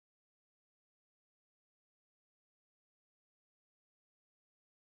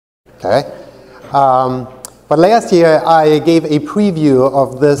Okay. But last year, I gave a preview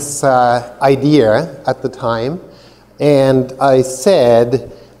of this idea at the time, and I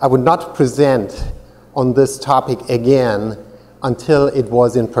said I would not present on this topic again until it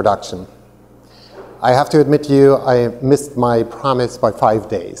was in production. I have to admit to you, I missed my promise by 5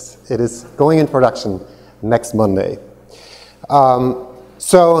 days. It is going in production next Monday.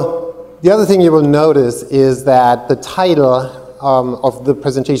 So the other thing you will notice is that the title of the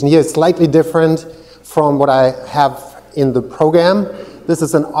presentation here is slightly different from what I have in the program. This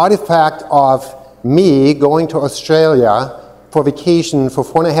is an artifact of me going to Australia for vacation for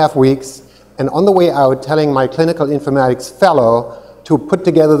 4.5 weeks, and on the way out telling my clinical informatics fellow to put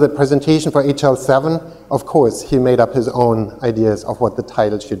together the presentation for HL7. Of course, he made up his own ideas of what the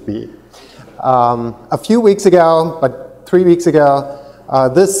title should be. A few weeks ago, but 3 weeks ago,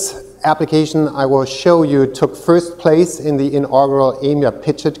 this application I will show you took first place in the inaugural EMEA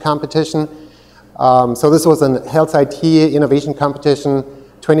Pitch It competition. So this was an health IT innovation competition,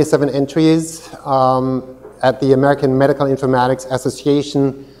 27 entries at the American Medical Informatics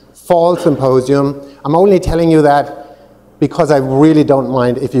Association Fall Symposium. I'm only telling you that because I really don't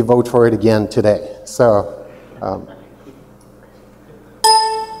mind if you vote for it again today. So,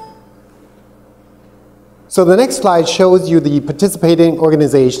 so the next slide shows you the participating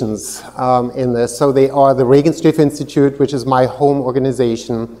organizations in this. So they are the Regenstrief Institute, which is my home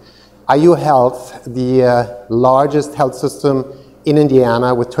organization, IU Health, the largest health system in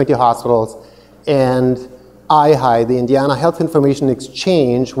Indiana with 20 hospitals, and HIE, the Indiana Health Information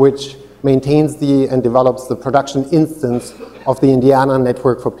Exchange, which maintains and develops the production instance of the Indiana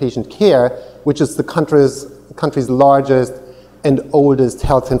Network for Patient Care, which is the country's largest and oldest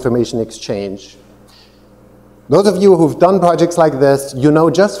health information exchange. Those of you who've done projects like this, you know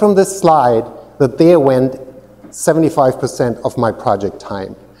just from this slide that there went 75% of my project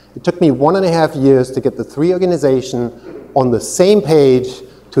time. It took me 1.5 years to get the 3 organizations on the same page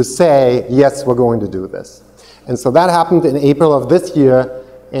to say, yes, we're going to do this. And so that happened in April of this year,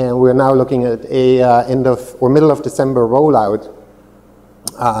 and we're now looking at a middle of December rollout.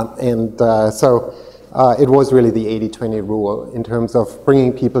 So it was really the 80-20 rule in terms of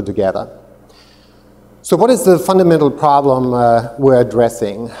bringing people together. So what is the fundamental problem we're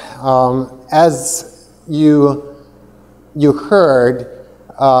addressing? As you heard,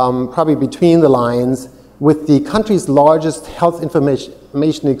 probably between the lines, with the country's largest health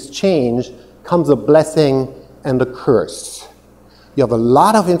information exchange comes a blessing and a curse. You have a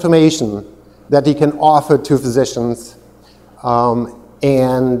lot of information that you can offer to physicians,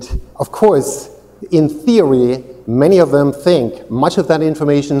 and of course, in theory, many of them think much of that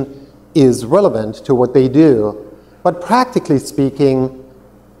information is relevant to what they do, but practically speaking,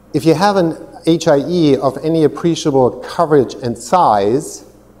 if you have an HIE of any appreciable coverage and size,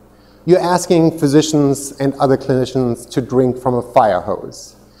 you're asking physicians and other clinicians to drink from a fire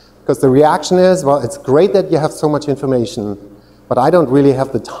hose. Because the reaction is, well, it's great that you have so much information, but I don't really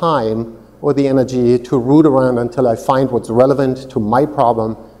have the time or the energy to root around until I find what's relevant to my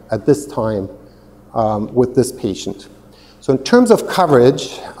problem at this time with this patient. So in terms of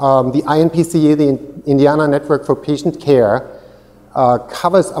coverage, the INPCE, the Indiana Network for Patient Care,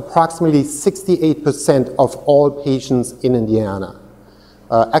 covers approximately 68% of all patients in Indiana.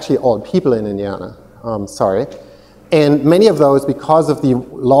 Actually, all people in Indiana, sorry. And many of those, because of the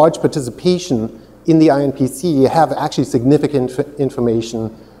large participation in the INPC, have actually significant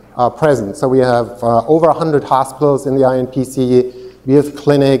information present. So we have over 100 hospitals in the INPC. We have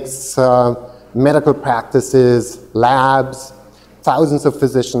clinics, medical practices, labs, thousands of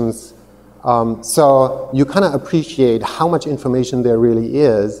physicians. So you kind of appreciate how much information there really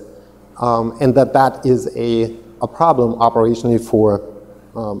is, and that is a problem operationally for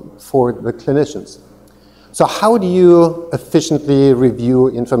the clinicians. So how do you efficiently review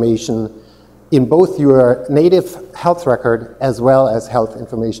information in both your native health record as well as health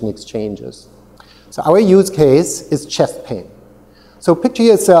information exchanges? So our use case is chest pain. So picture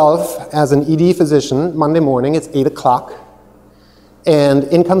yourself as an ED physician. Monday morning, it's 8 o'clock, and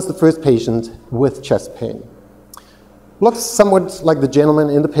in comes the first patient with chest pain. Looks somewhat like the gentleman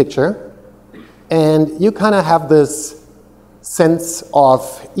in the picture, and you kind of have this sense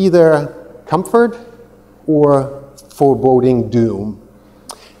of either comfort or foreboding doom.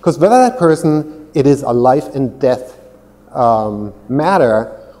 Because whether that person, it is a life and death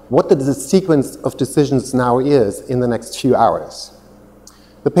matter, what the sequence of decisions now is in the next few hours.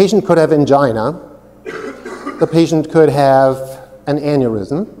 The patient could have angina, the patient could have an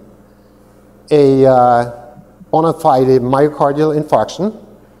aneurysm, a bona fide myocardial infarction,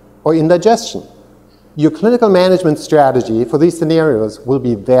 or indigestion. your clinical management strategy for these scenarios will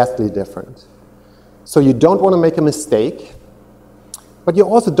be vastly different. So you don't want to make a mistake, but you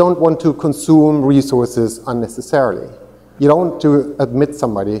also don't want to consume resources unnecessarily. You don't want to admit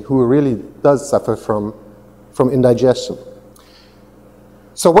somebody who really does suffer from indigestion.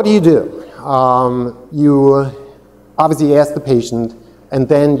 So what do? You obviously ask the patient, and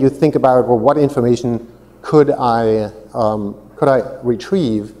then you think about, well, what information could I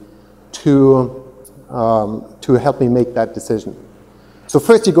retrieve to help me make that decision? So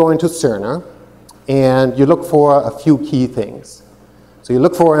first you go into Cerner, and you look for a few key things. So you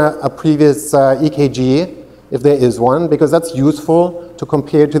look for a previous EKG, if there is one, because that's useful to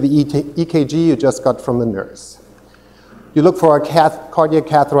compare to the EKG you just got from the nurse. You look for a cardiac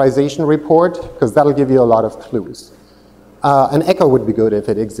catheterization report, because that'll give you a lot of clues. An echo would be good if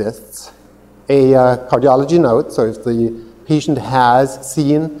it exists. A cardiology note, so if the patient has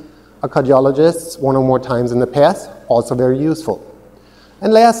seen a cardiologist one or more times in the past, also very useful.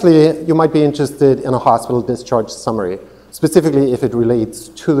 And lastly, you might be interested in a hospital discharge summary, specifically if it relates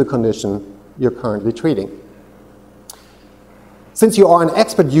to the condition you're currently treating. Since you are an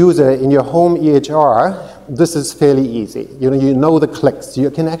expert user in your home EHR, this is fairly easy. You know the clicks.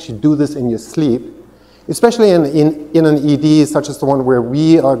 You can actually do this in your sleep, especially in an ED such as the one where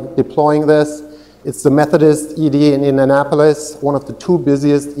we are deploying this. It's the Methodist ED in Indianapolis, one of the 2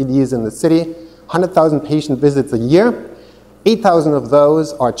 busiest EDs in the city, 100,000 patient visits a year. 8,000 of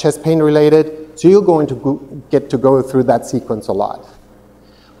those are chest pain related, so you're going to get to go through that sequence a lot.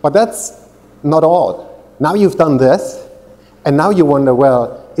 But that's not all. Now you've done this, and now you wonder,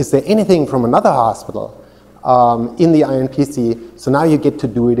 well, is there anything from another hospital in the INPC? So now you get to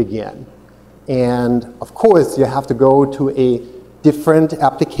do it again. And of course, you have to go to a different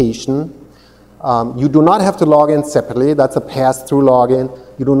application. You do not have to log in separately. That's a pass-through login.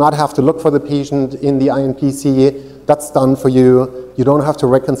 You do not have to look for the patient in the INPC. That's done for you. You don't have to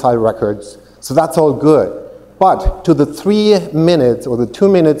reconcile records. So that's all good. But to the 3 minutes or the 2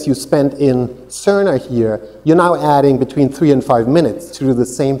 minutes you spent in Cerner here, you're now adding between 3 and 5 minutes to do the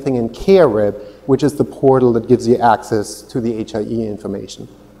same thing in CareRib, which is the portal that gives you access to the HIE information.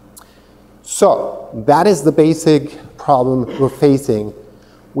 So that is the basic problem we're facing.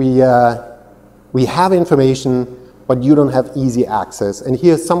 We have information, but you don't have easy access. And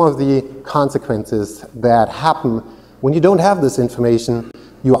here's some of the consequences that happen when you don't have this information.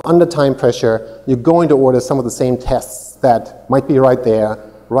 You're under time pressure. You're going to order some of the same tests that might be right there,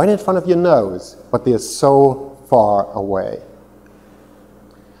 right in front of your nose, but they're so far away.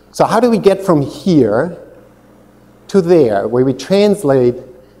 So how do we get from here to there, where we translate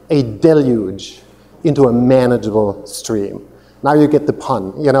a deluge into a manageable stream? Now you get the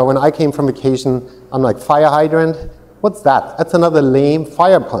pun. You know, when I came from vacation, I'm like, fire hydrant? What's that? That's another lame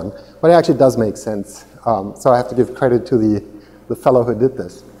fire pun. But it actually does make sense. So I have to give credit to the fellow who did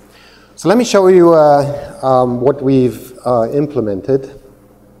this. So let me show you what we've implemented.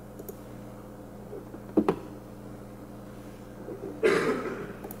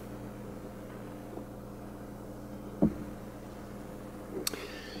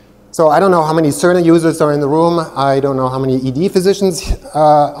 So I don't know how many Cerner users are in the room. I don't know how many ED physicians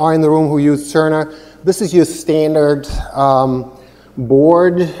are in the room who use Cerner. This is your standard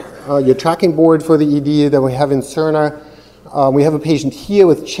board, your tracking board for the ED that we have in Cerner. We have a patient here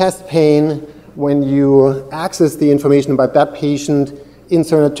with chest pain. When you access the information about that patient in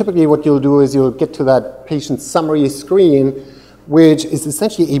Cerner, typically what you'll do is you'll get to that patient summary screen, which is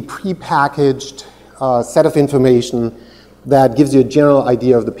essentially a prepackaged set of information that gives you a general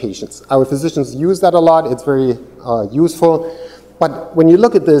idea of the patients. Our physicians use that a lot. It's very useful. But when you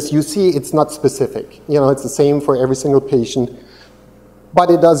look at this, you see it's not specific. You know, it's the same for every single patient. But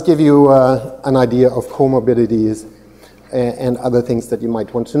it does give you an idea of comorbidities and other things that you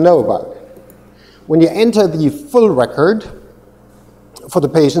might want to know about. When you enter the full record for the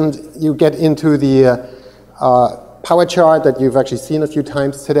patient, you get into the power chart that you've actually seen a few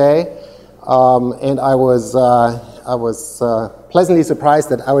times today. And I was pleasantly surprised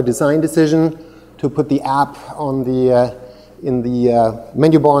that our design decision to put the app on in the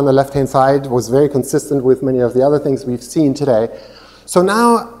menu bar on the left-hand side was very consistent with many of the other things we've seen today. So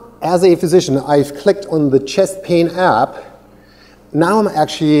now, as a physician, I've clicked on the chest pain app. Now I'm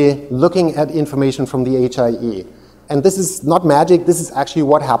actually looking at information from the HIE. And this is not magic. This is actually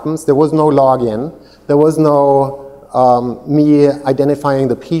what happens. There was no login. There was no me identifying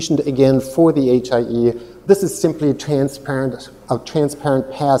the patient again for the HIE. This is simply a transparent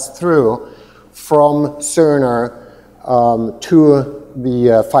pass-through from Cerner to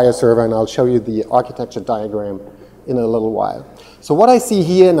the FHIR server, and I'll show you the architecture diagram in a little while. So what I see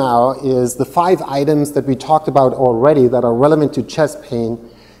here now is the 5 items that we talked about already that are relevant to chest pain.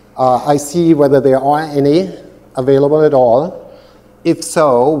 I see whether there are any available at all. If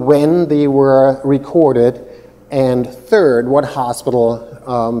so, when they were recorded, and third, what hospital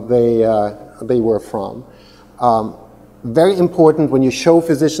they were from. Very important when you show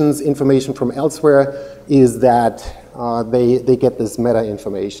physicians information from elsewhere is that they get this meta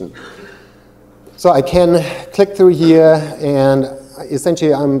information. So I can click through here, and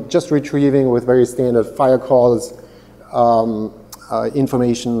essentially I'm just retrieving with very standard FHIR calls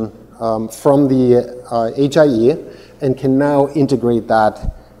information from the HIE, and can now integrate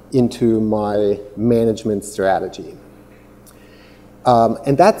that into my management strategy.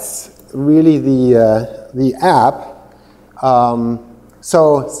 And that's really the app.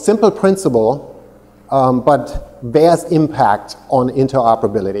 So simple principle, but vast impact on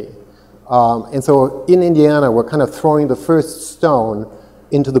interoperability. And so in Indiana, we're kind of throwing the first stone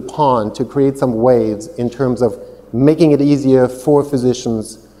into the pond to create some waves in terms of making it easier for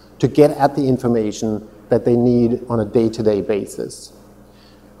physicians to get at the information that they need on a day-to-day basis.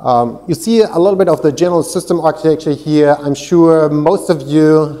 You see a little bit of the general system architecture here. I'm sure most of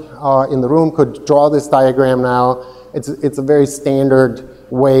you in the room could draw this diagram now. It's a very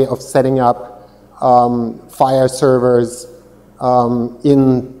standard way of setting up FHIR servers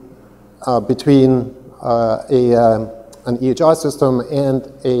between an EHR system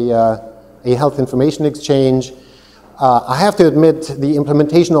and a health information exchange. I have to admit the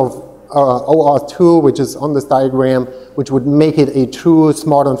implementation of OAuth2, which is on this diagram, which would make it a true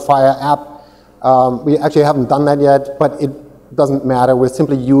Smart on FHIR app. We actually haven't done that yet, but it doesn't matter. We're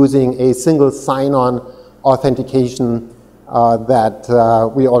simply using a single sign-on authentication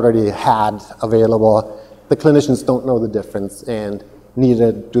that we already had available. The clinicians don't know the difference, and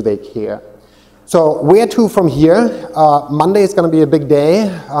neither do they care. So where to from here? Monday is going to be a big day.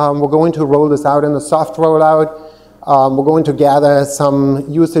 We're going to roll this out in a soft rollout. We're going to gather some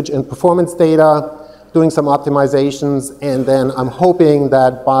usage and performance data, doing some optimizations, and then I'm hoping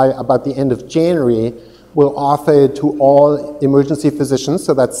that by about the end of January, we'll offer it to all emergency physicians,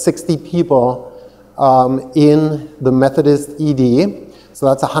 so that's 60 people in the Methodist ED. So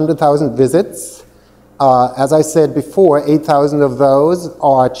that's 100,000 visits. As I said before, 8,000 of those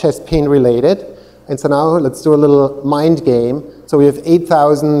are chest pain related. And so now let's do a little mind game. So we have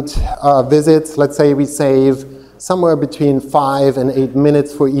 8,000 visits. Let's say we save somewhere between 5 and 8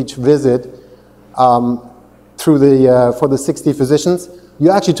 minutes for each visit for the 60 physicians.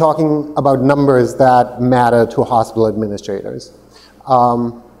 You're actually talking about numbers that matter to hospital administrators.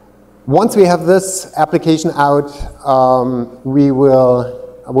 Once we have this application out,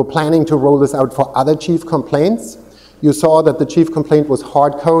 we're planning to roll this out for other chief complaints. You saw that the chief complaint was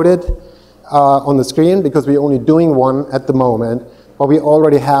hard-coded on the screen because we're only doing one at the moment, but we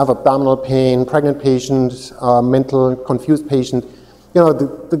already have abdominal pain, pregnant patient, mental confused patient. You know,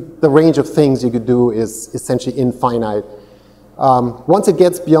 the range of things you could do is essentially infinite. Once it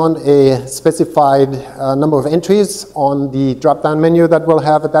gets beyond a specified number of entries on the drop-down menu that we'll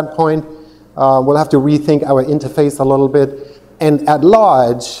have at that point, we'll have to rethink our interface a little bit. And at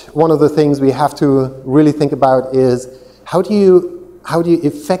large, one of the things we have to really think about is how do you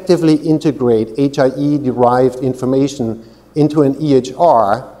effectively integrate HIE-derived information into an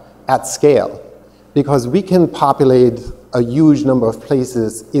EHR at scale? Because we can populate a huge number of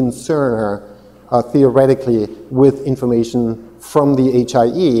places in Cerner, theoretically, with information from the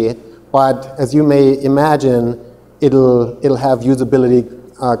HIE, but as you may imagine, it'll have usability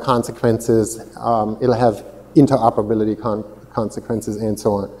consequences, it'll have interoperability consequences, and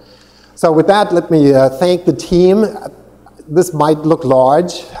so on. So with that, let me thank the team. This might look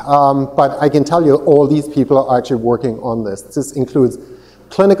large, but I can tell you all these people are actually working on this. This includes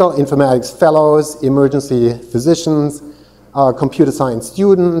clinical informatics fellows, emergency physicians, computer science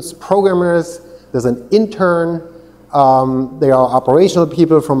students, programmers. There's an intern. There are operational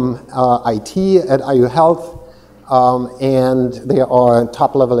people from IT at IU Health, and there are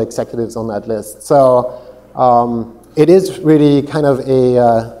top-level executives on that list. So it is really kind of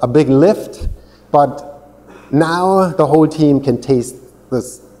a big lift, but now the whole team can taste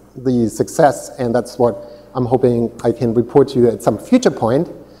the success, and that's what I'm hoping I can report to you at some future point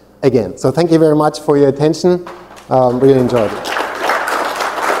again. So thank you very much for your attention. Really enjoyed it.